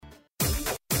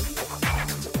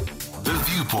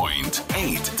Viewpoint,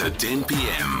 8 to 10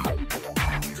 p.m.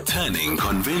 Turning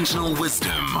conventional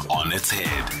wisdom on its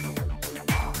head.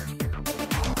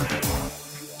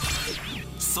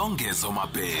 Songezo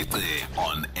Mapete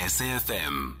on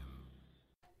SAFM.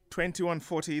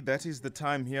 21:40, that is the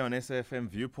time here on SAFM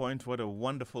Viewpoint. What a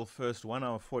wonderful first 1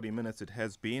 hour 40 minutes it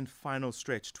has been. Final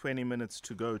stretch, 20 minutes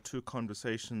to go, 2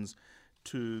 conversations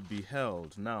to be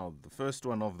held. Now, the first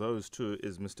one of those two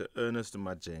is Mr. Ernest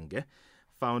Majenge,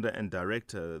 founder and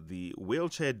director, the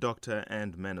Wheelchair Doctor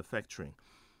and Manufacturing.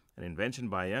 An invention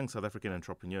by a young South African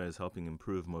entrepreneur is helping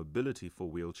improve mobility for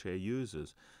wheelchair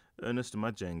users. Ernest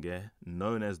Majenge,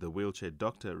 known as the Wheelchair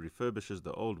Doctor, refurbishes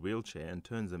the old wheelchair and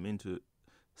turns them into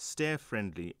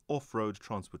stair-friendly off-road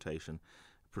transportation.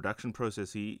 Production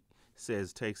process, he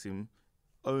says, takes him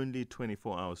only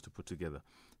 24 hours to put together.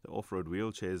 The off-road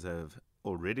wheelchairs have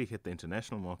already hit the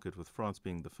international market, with France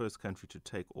being the first country to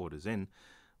take orders in.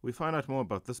 We find out more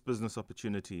about this business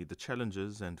opportunity, the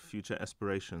challenges and future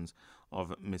aspirations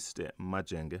of Mr.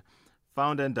 Majenge,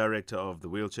 founder and director of the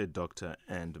Wheelchair Doctor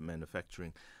and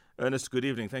Manufacturing. Ernest, good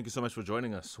evening. Thank you so much for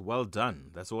joining us. Well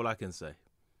done. That's all I can say.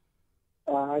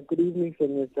 Good evening,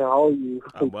 Senator. How are you?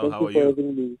 I'm well. How are you? Thank you for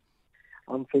having me.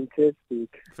 I'm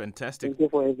fantastic. Fantastic. Thank you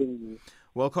for having me.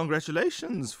 Well,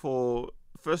 congratulations for,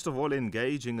 first of all,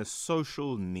 engaging a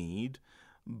social need,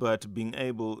 but being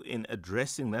able, in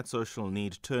addressing that social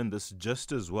need, turn this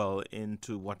just as well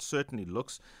into what certainly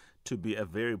looks to be a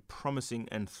very promising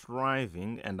and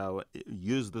thriving, and I'll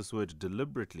use this word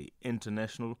deliberately,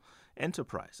 international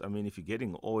enterprise. I mean, if you're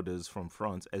getting orders from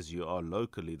France as you are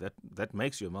locally, that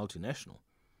makes you a multinational.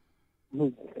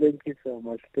 Thank you so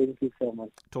much. Thank you so much.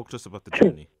 Talk to us about the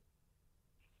journey.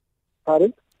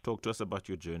 Pardon? Talk to us about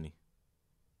your journey.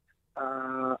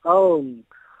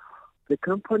 The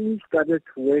company started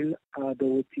when they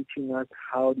were teaching us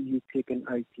how do you take an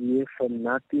idea from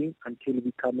nothing until it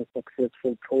become a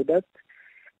successful product,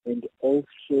 and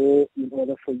also in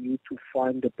order for you to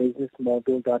find a business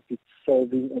model that is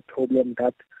solving a problem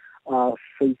that are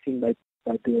facing by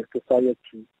the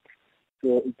society.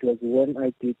 So it was when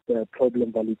I did the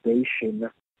problem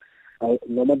validation.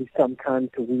 Sometimes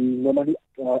we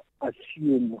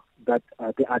assume that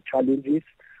there are challenges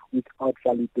without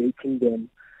validating them.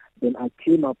 Then I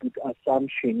came up with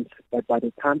assumptions, but by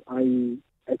the time I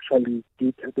actually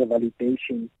did the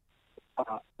validation,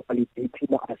 validating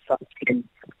the assumption,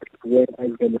 when I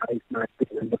realized my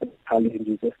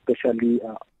challenges, especially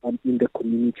in the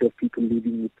community of people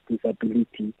living with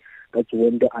disability. That's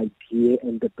when the idea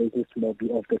and the business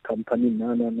model of the company,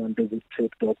 Nana and the Wheelchair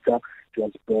Doctor,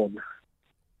 was born.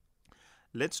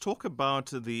 Let's talk about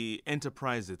the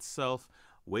enterprise itself,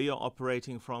 where you're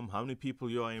operating from, how many people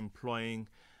you are employing,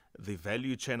 the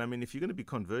value chain. I mean, if you're going to be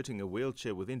converting a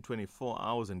wheelchair within 24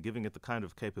 hours and giving it the kind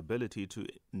of capability to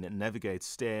navigate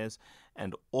stairs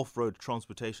and off-road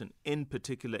transportation, in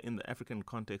particular in the African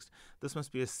context, this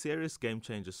must be a serious game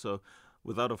changer. So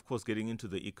without, of course, getting into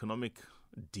the economic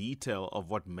detail of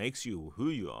what makes you who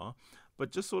you are, but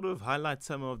just sort of highlight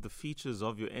some of the features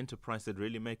of your enterprise that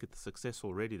really make it the success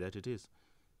already that it is.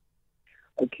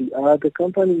 Okay, the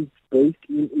company is based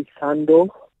in Isando,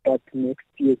 but next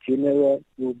year, January,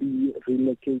 will be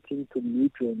relocating to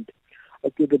Midrand.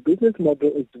 Okay, the business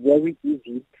model is very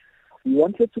easy. We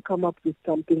wanted to come up with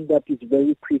something that is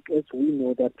very quick, as we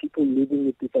know that people living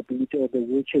with disability or the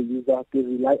wheelchair user, they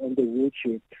rely on the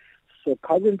wheelchair. So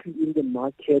currently in the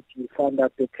market, you find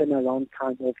that the turnaround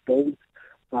time of those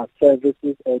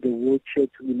services or the wheelchair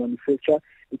to be manufactured,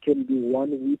 it can be 1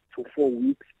 week to 4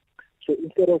 weeks. So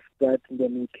instead of that,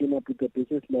 then we came up with a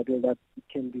business model that it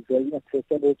can be very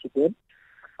accessible to them.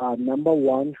 Number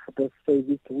one, the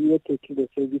service, we are taking the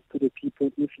service to the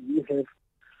people. If you have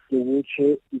the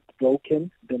wheelchair, it's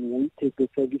broken, then we take the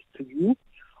service to you.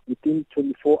 Within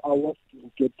 24 hours,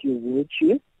 you get your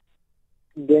wheelchair.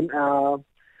 Then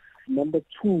number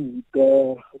two,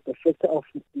 the factor of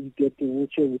you get the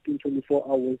wheelchair within 24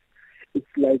 hours,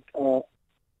 it's like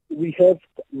we have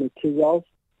materials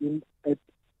at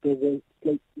the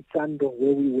place Isando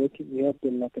where we're working. We have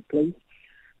them like a place.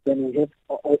 Then we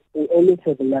always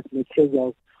have like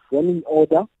materials. When we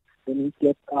order, then we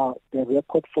get the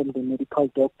record from the medical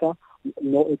doctor. We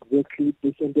know exactly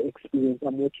based on the experience.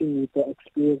 I'm working with the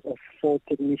experience of 4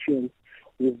 technicians.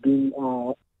 We've been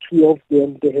 2 of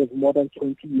them. They have more than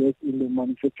 20 years in the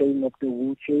manufacturing of the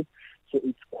wheelchair. So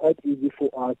it's quite easy for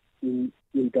us in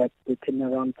that the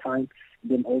turnaround time,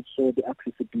 then also the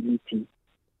accessibility.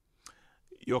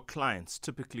 Your clients,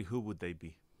 typically, who would they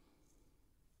be?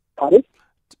 Pardon?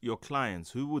 Your clients,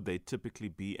 who would they typically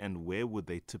be and where would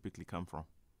they typically come from?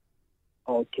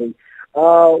 Okay.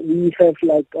 We have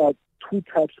like 2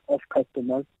 types of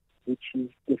customers. which is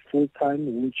the full-time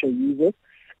wheelchair users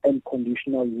and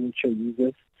conditional wheelchair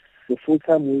users. The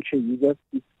full-time wheelchair users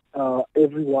is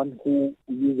everyone who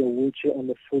uses a wheelchair on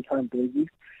a full-time basis.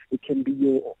 It can be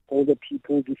your older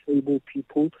people, disabled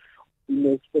people,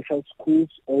 special schools,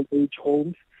 old age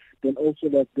homes. Then also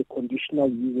like the conditional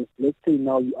users. Let's say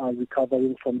now you are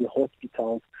recovering from the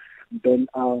hospitals. Then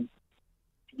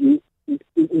you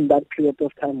in that period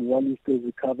of time while you're still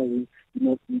recovering,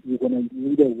 you're gonna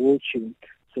need a wheelchair.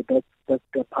 So that's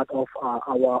the part of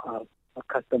our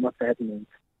customer segment.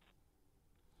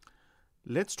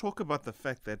 Let's talk about the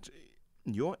fact that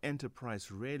your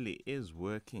enterprise really is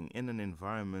working in an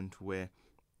environment where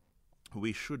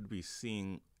we should be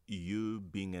seeing you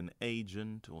being an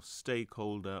agent or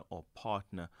stakeholder or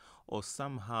partner, or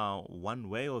somehow one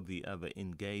way or the other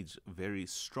engage very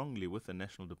strongly with the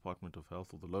National Department of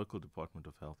Health or the local Department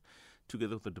of Health,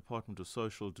 together with the Department of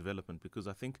Social Development, because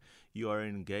I think you are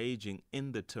engaging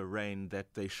in the terrain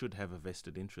that they should have a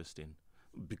vested interest in,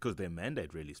 because their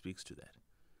mandate really speaks to that.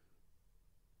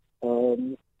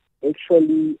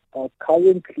 Actually,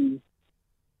 currently,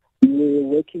 we're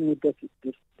working with the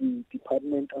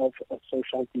Department of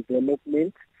Social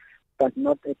Development, but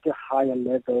not at a higher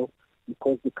level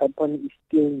because the company is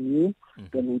still new. Mm-hmm.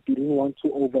 Then we didn't want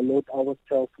to overload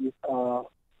ourselves with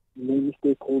many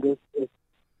stakeholders,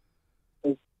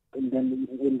 and then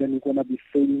we're going to be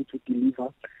failing to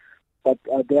deliver. But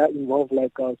they are involved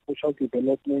like social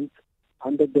development.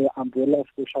 Under the umbrella of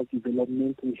social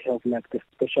development, we have like the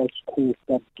special schools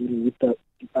that deal with the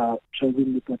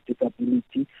children with a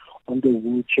disability on the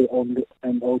wheelchair,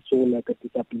 and also like a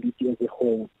disability as a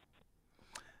whole.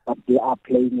 But they are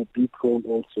playing a big role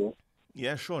also.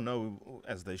 Yeah, sure. No,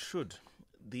 as they should.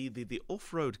 The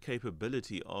off-road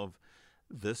capability of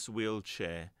this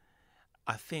wheelchair,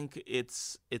 I think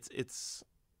it's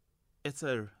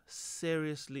a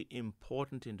seriously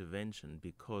important intervention,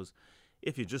 because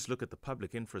if you just look at the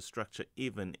public infrastructure,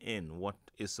 even in what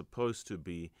is supposed to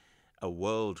be a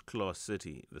world-class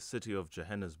city, the city of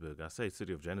Johannesburg. I say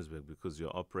city of Johannesburg because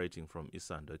you're operating from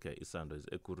Isando. Okay, Isando is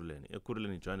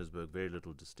Ekurhuleni, Johannesburg, very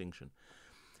little distinction.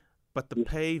 But the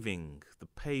paving, the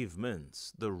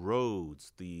pavements, the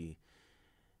roads, the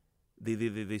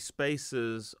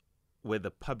spaces where the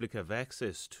public have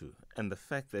access to, and the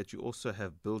fact that you also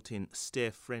have built-in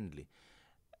stair-friendly.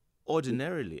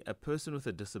 Ordinarily, a person with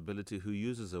a disability who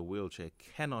uses a wheelchair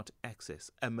cannot access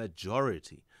a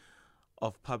majority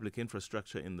of public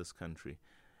infrastructure in this country,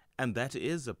 and that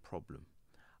is a problem.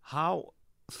 How,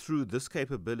 through this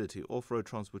capability, off-road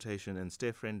transportation and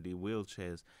stair-friendly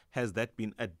wheelchairs, has that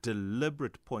been a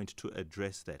deliberate point to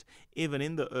address that, even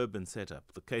in the urban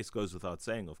setup? The case goes without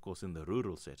saying, of course, in the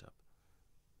rural setup.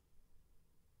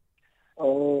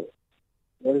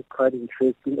 That is quite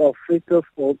interesting. First of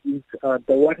all, is the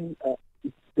one,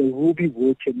 it's the Ruby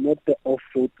wheelchair, not the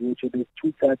off-road wheelchair. There's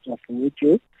two types of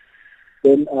wheelchairs.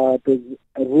 Then there's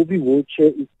a Ruby wheelchair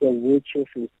is the wheelchair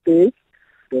for stairs.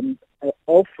 Then an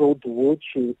off-road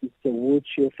wheelchair is the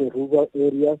wheelchair for rural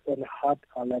areas and hard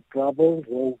like gravel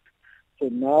roads. So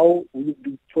now we'll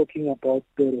be talking about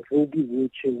the Ruby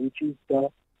wheelchair, which is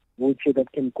the wheelchair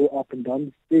that can go up and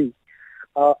down the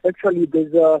stairs. Actually,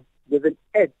 there's an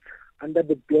act under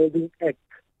the Building Act.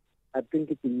 I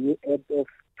think it's a new act of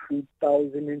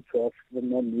 2012, if I'm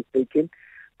not mistaken,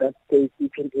 that says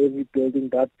each and every building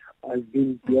that has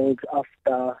been built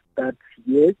after that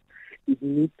year, it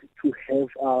needs to have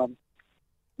a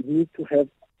wheelchair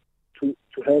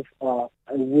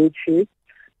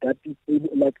that is able,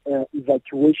 like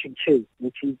evacuation chair,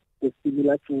 which is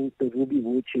similar to the Ruby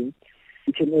wheelchair.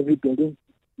 Each and every building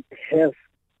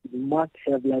must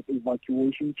have like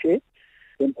evacuation chair.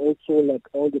 And also, like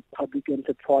all the public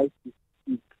enterprise,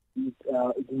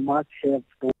 it must have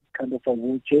those kind of a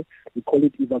wheelchair. We call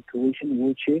it evacuation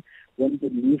wheelchair. When the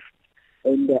lift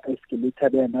and the escalator,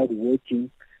 they are not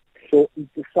working. So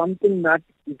it's something that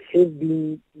it has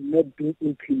not been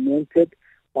implemented,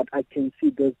 but I can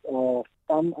see there's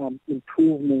some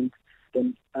improvements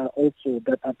and also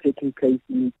that are taking place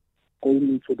in going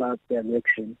into that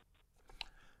direction.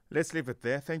 Let's leave it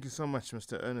there. Thank you so much,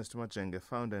 Mr. Ernest Majenge,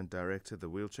 founder and director of the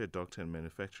Wheelchair Doctor in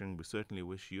Manufacturing. We certainly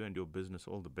wish you and your business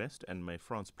all the best, and may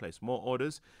France place more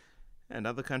orders and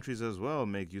other countries as well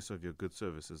make use of your good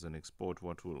services and export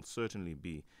what will certainly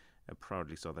be a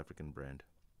proudly South African brand.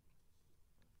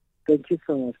 Thank you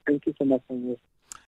so much. Thank you so much, Ernest.